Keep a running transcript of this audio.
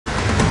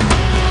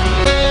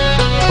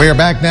We are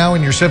back now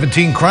in your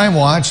 17 Crime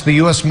Watch. The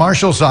U.S.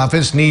 Marshal's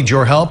Office needs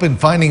your help in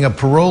finding a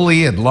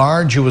parolee at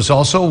large who is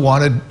also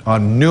wanted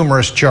on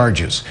numerous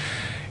charges.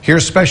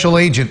 Here's Special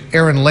Agent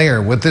Aaron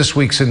Lair with this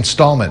week's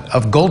installment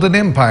of Golden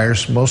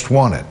Empire's Most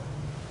Wanted.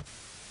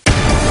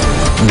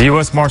 The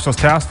U.S. Marshal's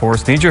Task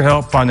Force needs your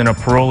help finding a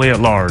parolee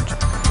at large.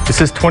 This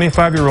is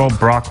 25-year-old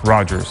Brock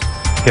Rogers.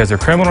 He has a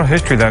criminal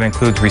history that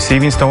includes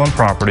receiving stolen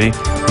property,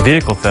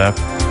 vehicle theft,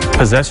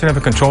 possession of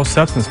a controlled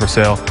substance for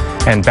sale,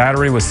 and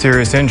battery with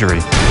serious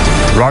injury.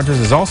 Rogers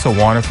is also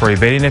wanted for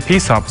evading a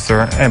peace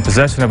officer and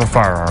possession of a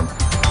firearm.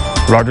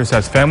 Rogers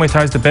has family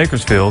ties to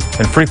Bakersfield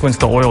and frequents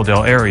the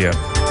Oildale area.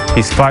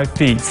 He's 5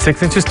 feet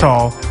 6 inches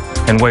tall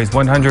and weighs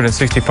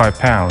 165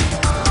 pounds.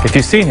 If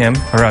you've seen him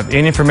or have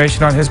any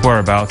information on his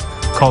whereabouts,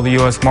 call the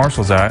U.S.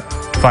 Marshals at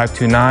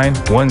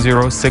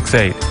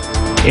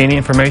 529-1068. Any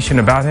information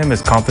about him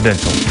is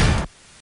confidential.